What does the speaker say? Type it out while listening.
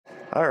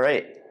All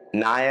right.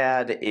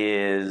 NYAD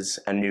is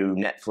a new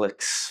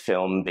Netflix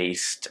film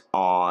based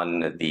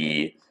on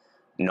the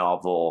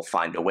novel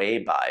Find a Way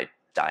by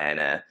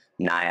Diana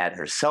NYAD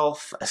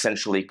herself,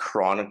 essentially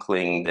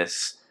chronicling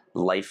this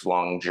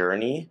lifelong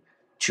journey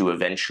to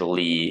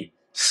eventually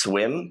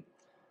swim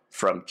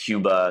from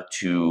Cuba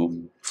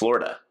to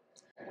Florida.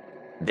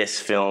 This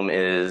film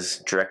is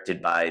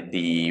directed by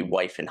the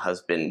wife and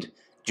husband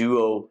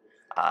duo,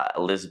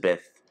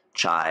 Elizabeth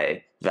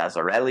Chai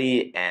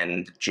Vasarhelyi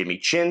and Jimmy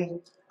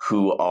Chin,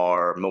 who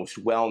are most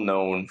well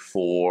known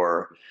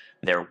for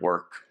their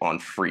work on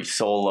Free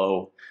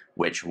Solo,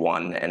 which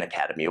won an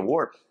Academy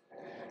Award.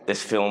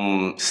 This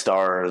film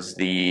stars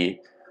the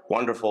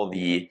wonderful,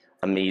 the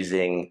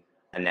amazing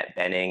Annette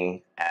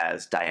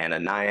as Diana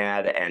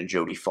NYAD and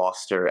Jodie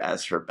Foster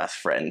as her best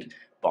friend,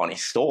 Bonnie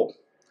Stoll.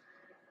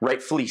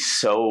 Rightfully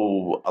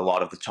so, a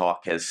lot of the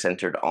talk has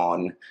centered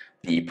on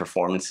the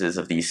performances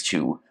of these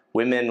two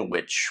women,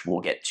 which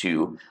we'll get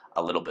to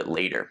a little bit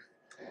later.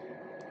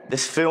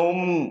 This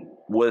film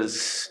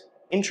was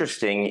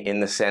interesting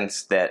in the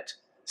sense that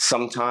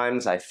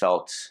sometimes I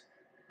felt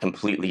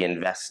completely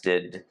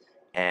invested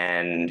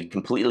and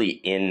completely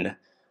in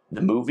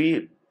the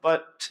movie,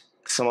 but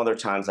some other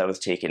times I was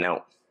taken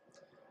out.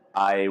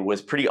 I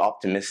was pretty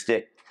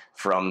optimistic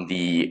from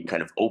the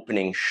kind of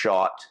opening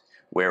shot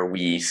where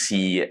we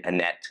see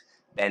Annette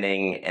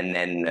Bening, and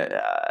then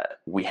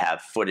we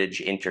have footage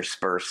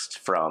interspersed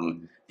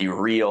from the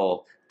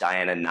real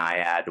Diana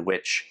NYAD,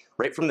 which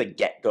right from the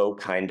get-go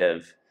kind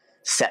of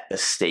set the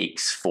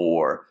stakes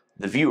for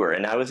the viewer,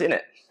 and I was in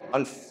it.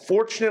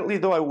 Unfortunately,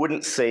 though, I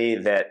wouldn't say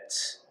that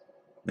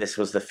this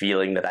was the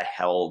feeling that I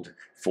held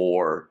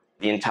for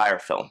the entire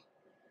film.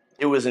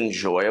 It was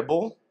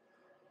enjoyable.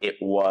 It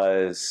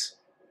was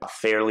a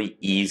fairly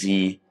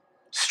easy,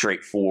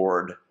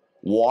 straightforward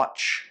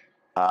watch.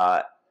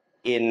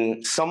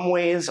 In some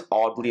ways,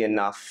 oddly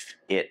enough,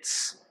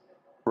 it's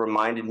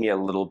reminded me a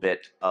little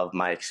bit of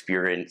my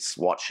experience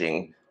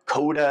watching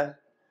Coda,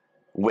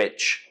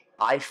 which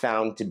I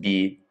found to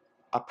be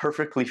a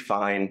perfectly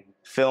fine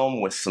film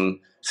with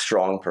some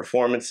strong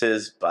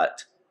performances,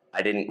 but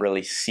I didn't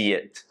really see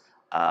it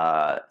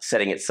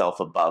setting itself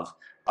above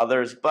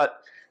others.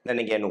 But then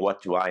again,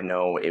 what do I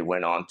know? It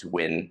went on to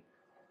win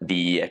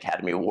the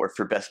Academy Award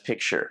for Best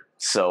Picture.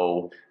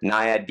 So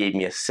NYAD gave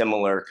me a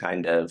similar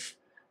kind of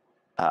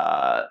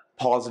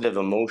positive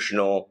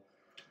emotional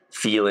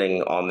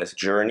feeling on this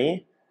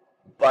journey,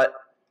 but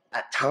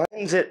at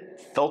times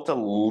it felt a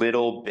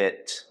little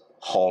bit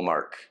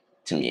Hallmark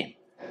to me.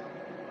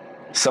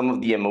 Some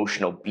of the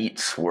emotional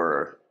beats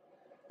were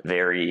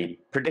very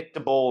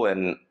predictable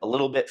and a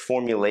little bit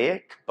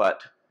formulaic,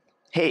 but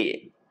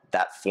hey,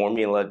 that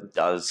formula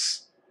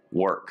does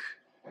work.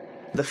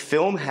 The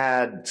film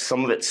had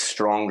some of its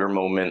stronger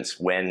moments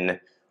when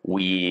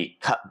we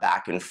cut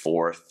back and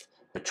forth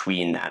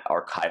between that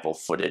archival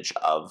footage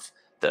of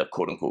the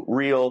quote-unquote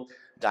real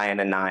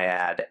Diana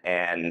NYAD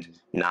and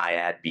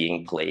NYAD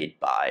being played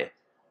by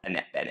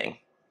Annette Bening.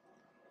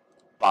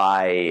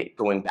 By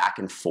going back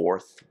and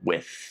forth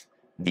with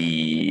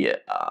the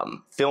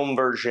film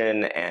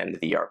version and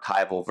the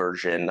archival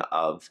version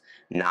of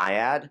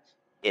NYAD,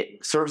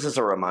 it serves as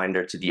a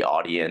reminder to the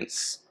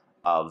audience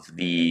of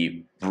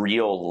the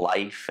real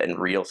life and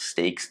real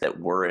stakes that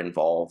were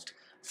involved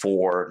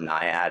for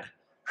NYAD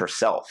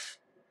herself.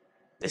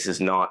 This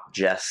is not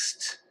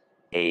just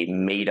a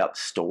made-up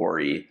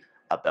story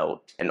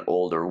about an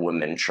older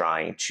woman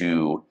trying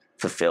to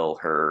fulfill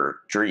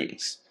her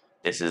dreams.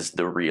 This is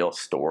the real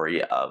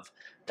story of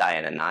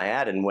Diana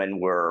NYAD, and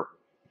when we're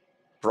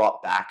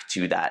brought back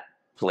to that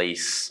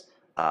place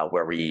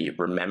where we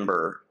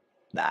remember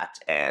that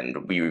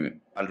and we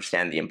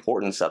understand the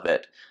importance of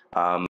it,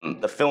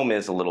 the film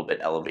is a little bit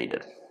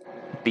elevated.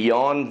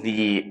 Beyond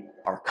the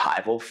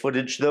archival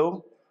footage,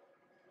 though,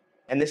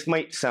 and this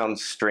might sound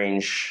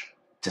strange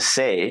to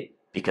say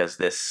because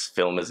this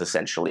film is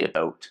essentially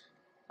about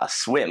a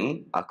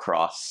swim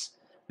across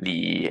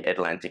the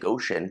Atlantic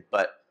Ocean,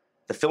 but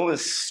the film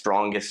is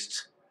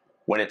strongest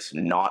when it's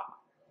not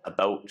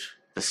about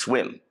the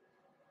swim.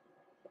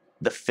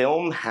 The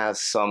film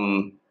has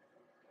some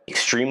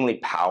extremely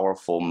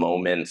powerful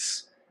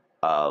moments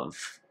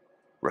of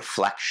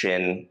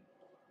reflection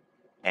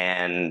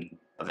and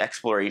of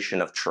exploration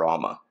of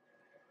trauma.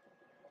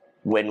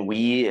 When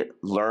we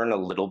learn a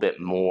little bit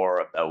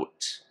more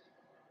about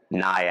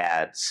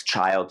NYAD's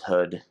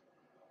childhood,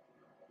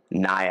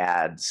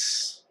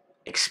 NYAD's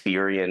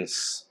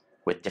experience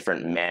with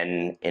different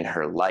men in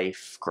her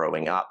life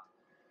growing up,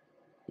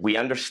 we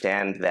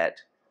understand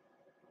that,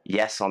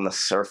 yes, on the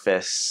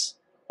surface,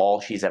 all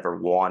she's ever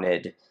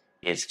wanted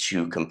is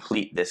to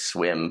complete this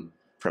swim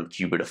from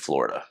Cuba to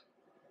Florida.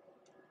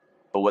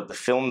 But what the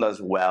film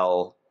does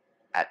well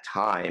at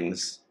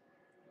times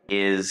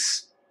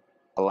is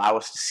allow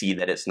us to see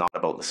that it's not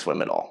about the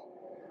swim at all.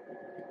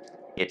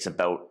 It's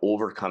about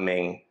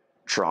overcoming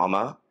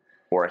trauma,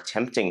 or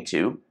attempting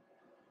to,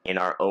 in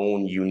our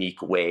own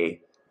unique way.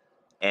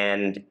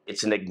 And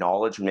it's an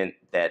acknowledgement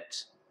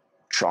that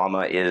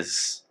trauma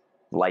is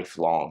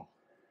lifelong.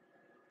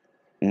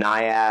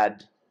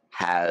 NYAD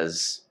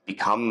has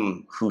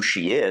become who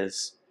she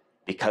is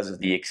because of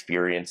the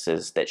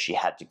experiences that she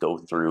had to go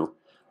through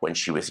when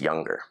she was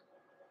younger.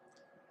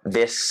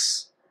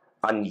 This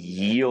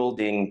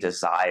unyielding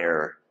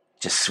desire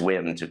to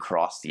swim, to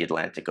cross the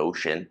Atlantic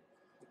Ocean,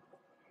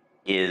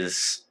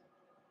 is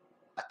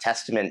a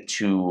testament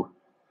to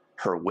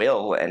her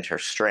will and her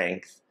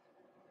strength,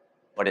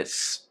 but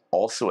it's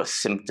also a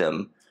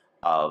symptom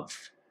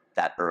of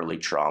that early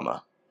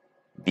trauma.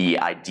 The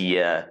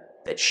idea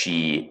that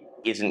she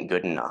isn't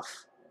good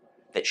enough,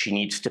 that she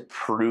needs to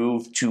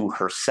prove to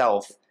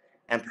herself,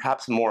 and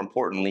perhaps more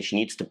importantly, she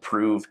needs to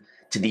prove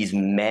to these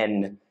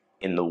men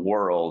in the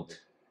world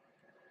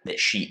that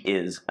she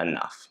is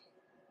enough.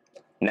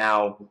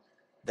 Now,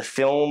 the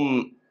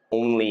film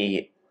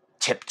only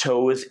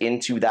tiptoes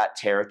into that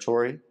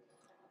territory,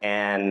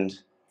 and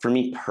for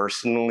me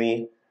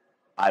personally,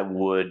 I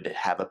would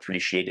have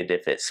appreciated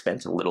if it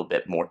spent a little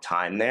bit more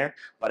time there,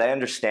 but I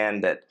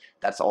understand that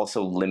that's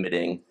also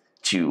limiting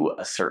to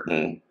a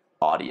certain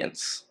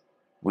audience.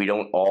 We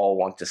don't all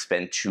want to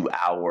spend 2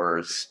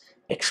 hours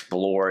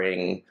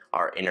exploring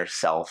our inner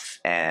self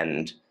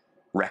and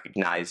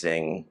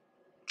recognizing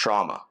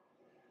trauma.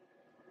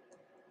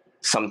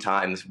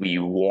 Sometimes we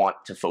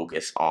want to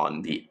focus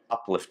on the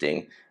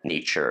uplifting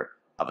nature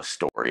of a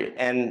story,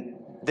 and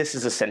this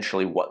is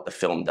essentially what the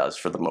film does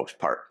for the most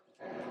part.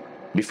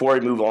 Before I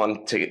move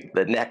on to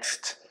the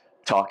next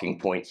talking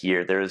point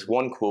here, there is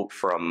one quote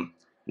from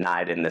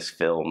NYAD in this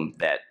film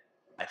that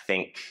I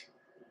think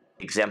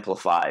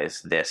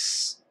exemplifies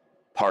this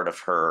part of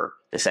her,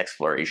 this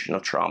exploration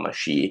of trauma.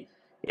 She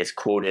is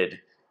quoted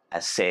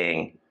as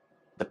saying,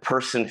 "The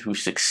person who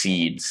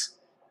succeeds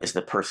is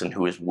the person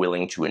who is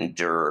willing to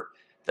endure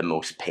the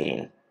most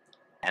pain."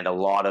 And a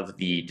lot of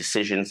the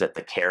decisions that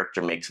the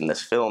character makes in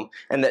this film,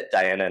 and that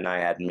Diana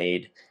NYAD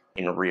made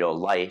in real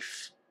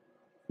life,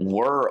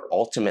 were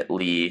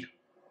ultimately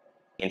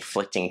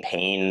inflicting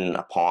pain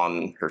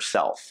upon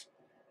herself.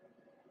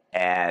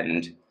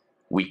 And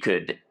we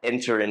could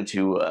enter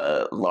into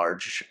a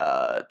large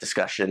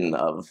discussion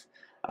of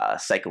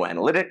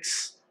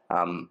psychoanalytics,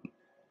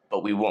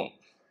 but we won't.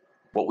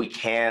 What we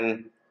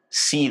can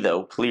see,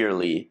 though,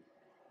 clearly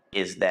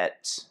is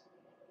that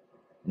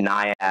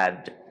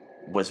NYAD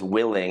was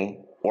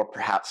willing, or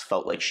perhaps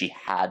felt like she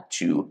had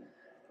to,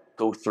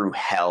 go through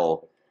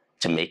hell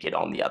to make it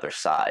on the other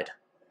side.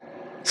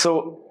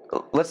 So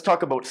let's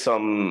talk about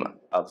some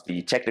of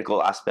the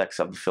technical aspects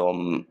of the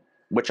film,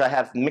 which I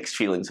have mixed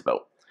feelings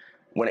about.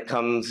 When it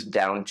comes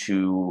down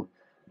to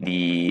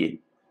the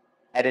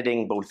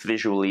editing, both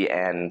visually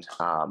and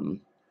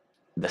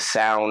the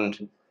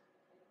sound,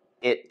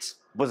 it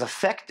was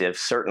effective,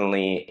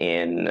 certainly,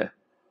 in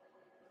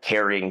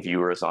carrying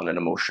viewers on an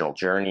emotional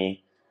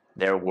journey.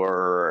 There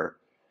were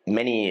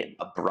many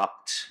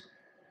abrupt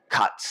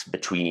cuts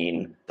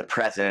between the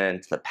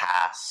present, the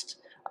past,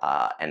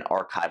 and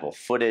archival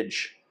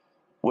footage,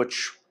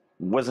 which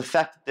was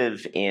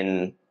effective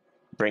in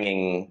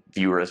bringing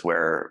viewers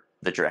where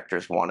the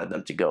directors wanted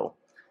them to go.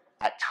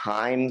 At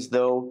times,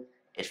 though,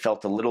 it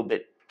felt a little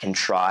bit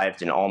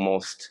contrived and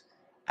almost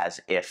as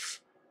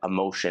if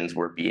emotions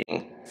were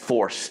being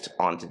forced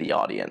onto the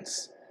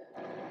audience.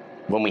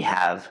 When we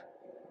have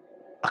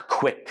a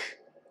quick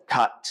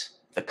cut,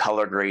 the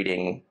color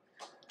grading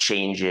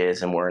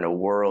changes, and we're in a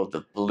world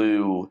of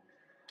blue,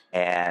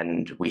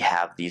 and we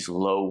have these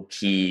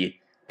low-key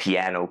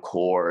piano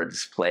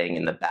chords playing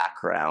in the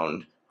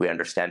background, we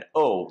understand,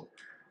 oh,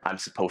 I'm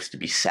supposed to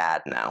be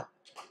sad now.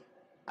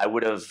 I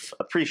would have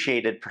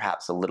appreciated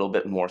perhaps a little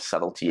bit more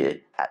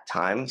subtlety at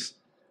times,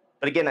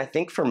 but again, I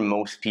think for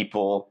most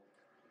people,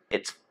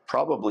 it's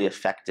probably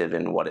effective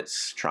in what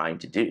it's trying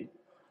to do.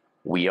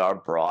 We are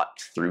brought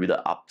through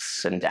the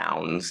ups and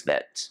downs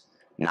that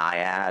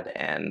NYAD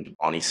and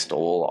Bonnie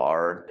Stoll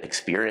are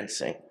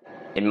experiencing.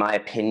 In my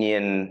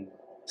opinion,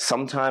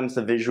 sometimes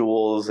the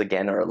visuals,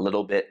 again, are a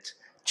little bit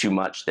too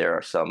much. There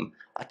are some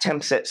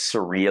attempts at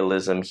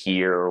surrealism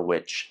here,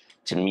 which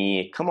to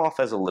me come off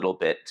as a little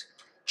bit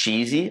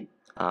cheesy,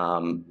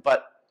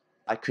 but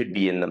I could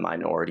be in the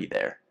minority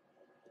there.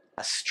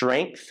 A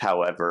strength,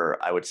 however,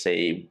 I would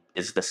say,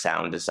 is the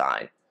sound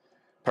design,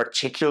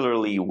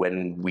 particularly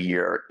when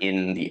we're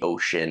in the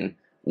ocean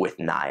with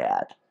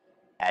NYAD,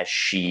 as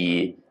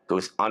she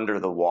goes under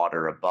the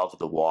water, above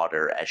the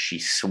water, as she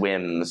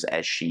swims,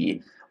 as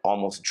she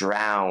almost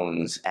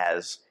drowns,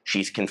 as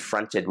she's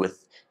confronted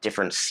with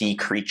different sea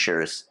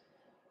creatures.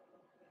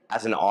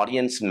 As an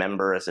audience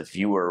member, as a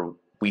viewer,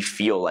 we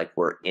feel like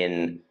we're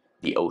in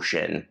the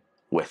ocean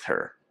with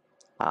her.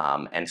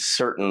 And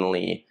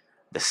certainly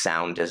the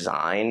sound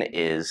design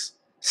is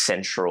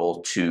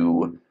central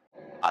to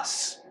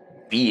us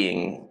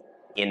being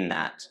in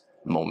that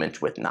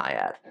moment with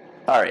NYAD.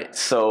 All right,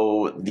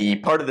 so the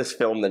part of this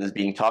film that is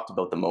being talked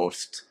about the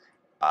most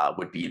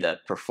would be the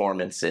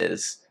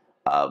performances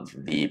of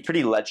the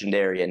pretty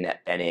legendary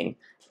Annette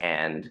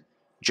and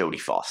Jodie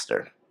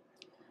Foster.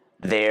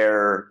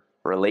 Their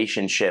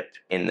relationship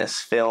in this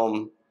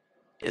film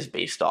is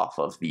based off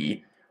of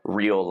the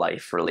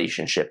real-life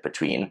relationship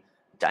between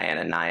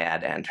Diana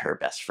NYAD and her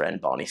best friend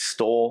Bonnie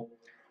Stoll.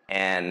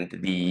 And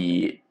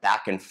the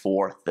back and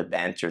forth, the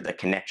banter, the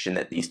connection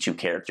that these two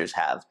characters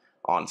have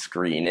on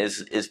screen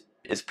is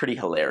pretty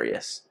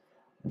hilarious.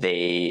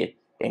 They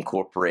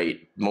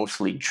incorporate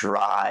mostly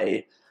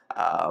dry,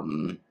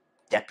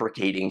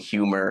 deprecating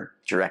humor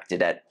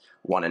directed at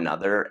one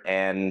another,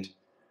 and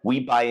we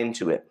buy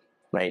into it,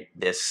 right?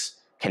 This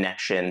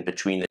connection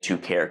between the two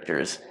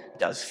characters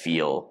does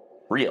feel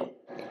real.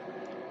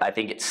 I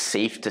think it's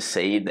safe to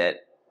say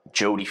that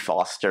Jodie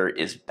Foster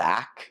is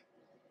back.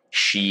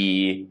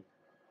 She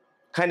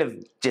kind of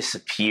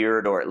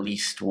disappeared, or at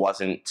least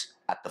wasn't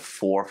at the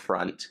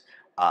forefront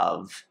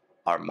of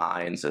our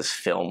minds as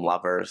film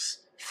lovers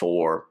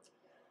for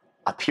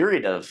a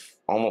period of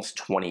almost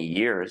 20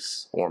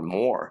 years or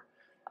more.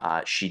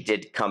 She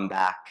did come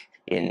back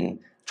in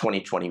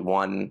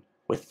 2021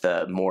 with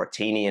the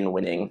Mauritanian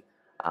winning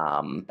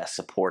Best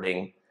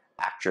Supporting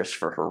Actress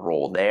for her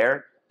role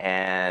there.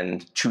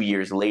 And 2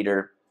 years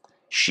later,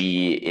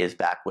 she is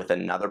back with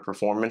another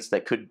performance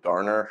that could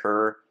garner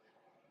her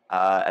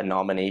a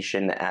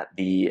nomination at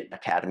the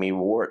Academy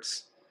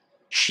Awards.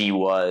 She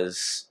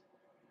was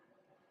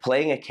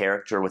playing a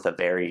character with a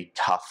very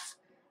tough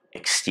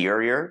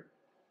exterior,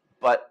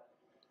 but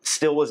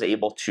still was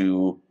able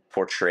to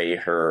portray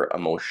her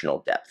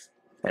emotional depth.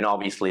 And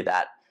obviously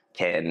that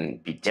can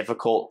be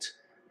difficult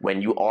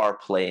when you are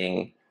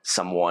playing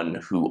someone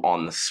who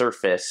on the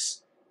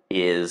surface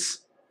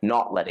is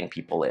not letting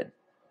people in.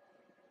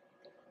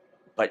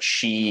 But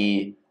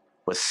she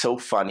was so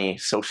funny,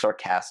 so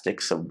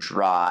sarcastic, so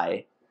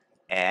dry,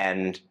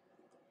 and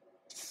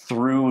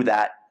through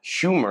that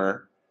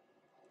humor,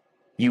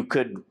 you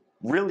could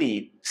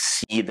really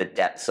see the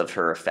depths of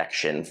her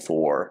affection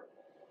for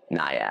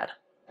NYAD.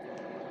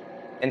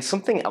 And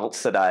something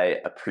else that I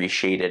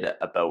appreciated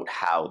about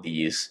how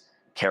these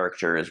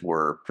characters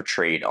were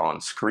portrayed on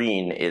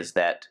screen is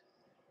that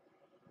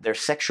their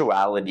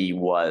sexuality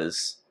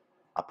was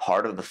a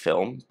part of the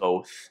film.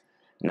 Both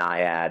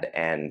NYAD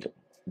and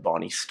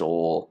Bonnie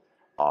Stoll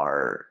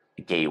are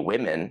gay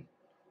women,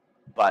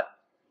 but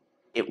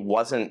it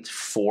wasn't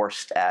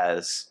forced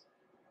as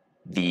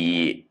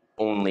the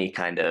only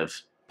kind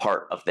of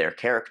part of their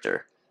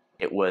character.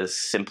 It was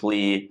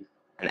simply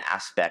an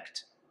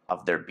aspect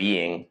of their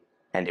being,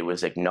 and it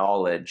was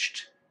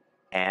acknowledged,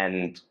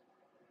 and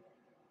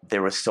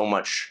there was so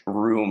much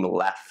room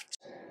left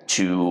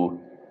to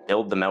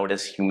build them out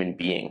as human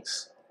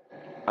beings.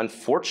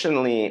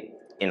 Unfortunately,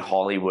 in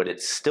Hollywood,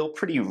 it's still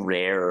pretty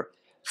rare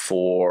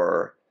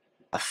for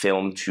a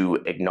film to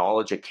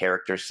acknowledge a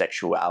character's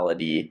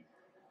sexuality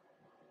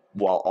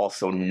while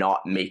also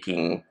not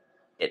making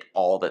it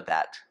all that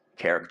that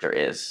character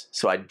is.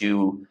 So I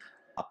do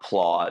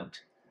applaud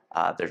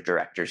their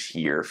directors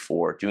here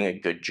for doing a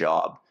good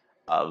job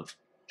of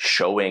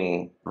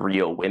showing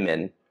real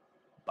women,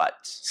 but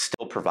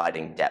still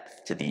providing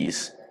depth to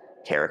these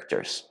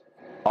characters.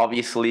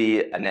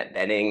 Obviously, Annette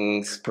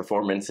Bening's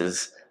performance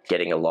is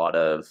getting a lot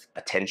of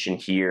attention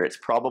here. It's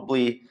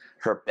probably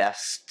her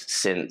best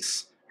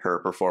since her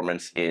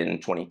performance in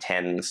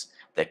 2010's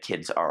The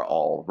Kids Are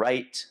All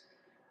Right.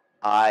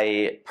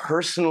 I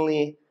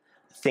personally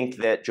think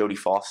that Jodie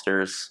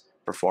Foster's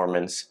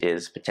performance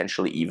is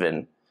potentially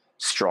even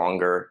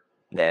stronger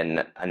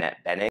than Annette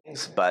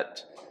Bening's,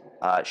 but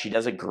she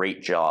does a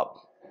great job.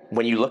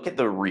 When you look at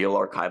the real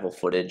archival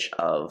footage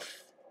of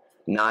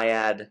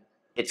NYAD,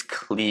 it's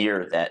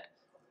clear that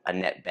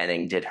Annette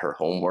Bening did her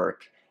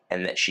homework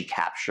and that she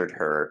captured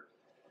her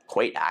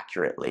quite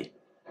accurately.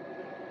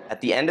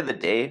 At the end of the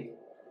day,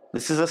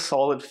 this is a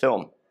solid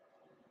film.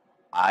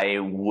 I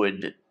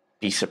would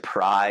be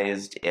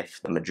surprised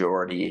if the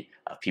majority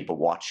of people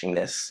watching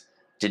this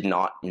did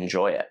not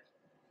enjoy it.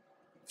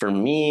 For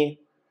me,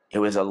 it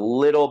was a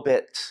little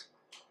bit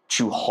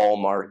too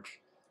Hallmark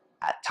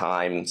at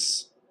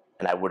times,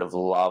 and I would have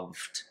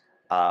loved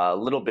a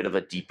little bit of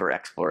a deeper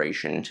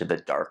exploration to the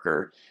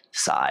darker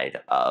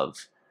side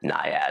of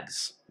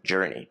NYAD's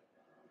journey.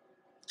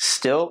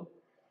 Still,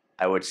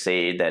 I would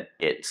say that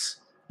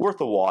it's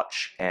worth a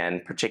watch,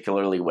 and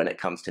particularly when it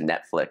comes to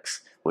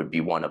Netflix, would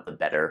be one of the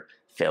better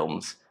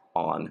films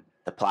on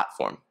the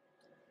platform.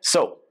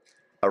 So,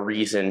 a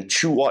reason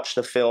to watch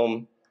the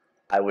film,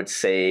 I would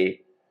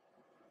say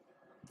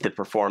the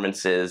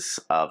performances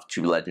of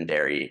two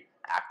legendary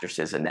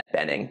actresses, Annette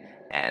Bening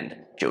and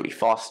Jodie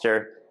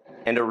Foster.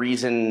 And a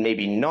reason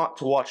maybe not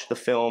to watch the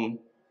film,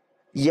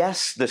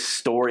 yes, the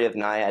story of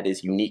NYAD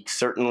is unique,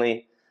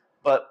 certainly,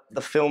 but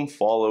the film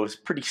follows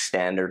pretty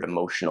standard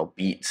emotional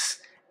beats,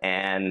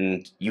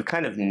 and you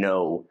kind of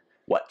know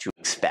what to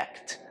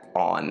expect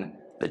on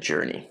the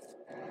journey.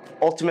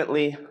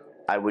 Ultimately,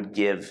 I would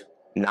give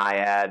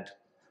NYAD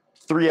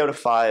 3 out of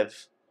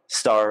 5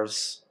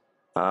 stars,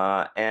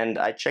 and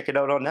I check it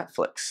out on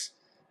Netflix.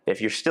 If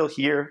you're still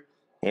here,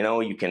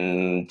 you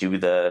can do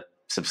the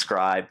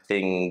subscribe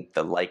thing,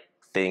 the like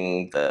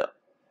thing, the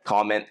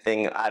comment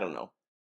thing, I don't know.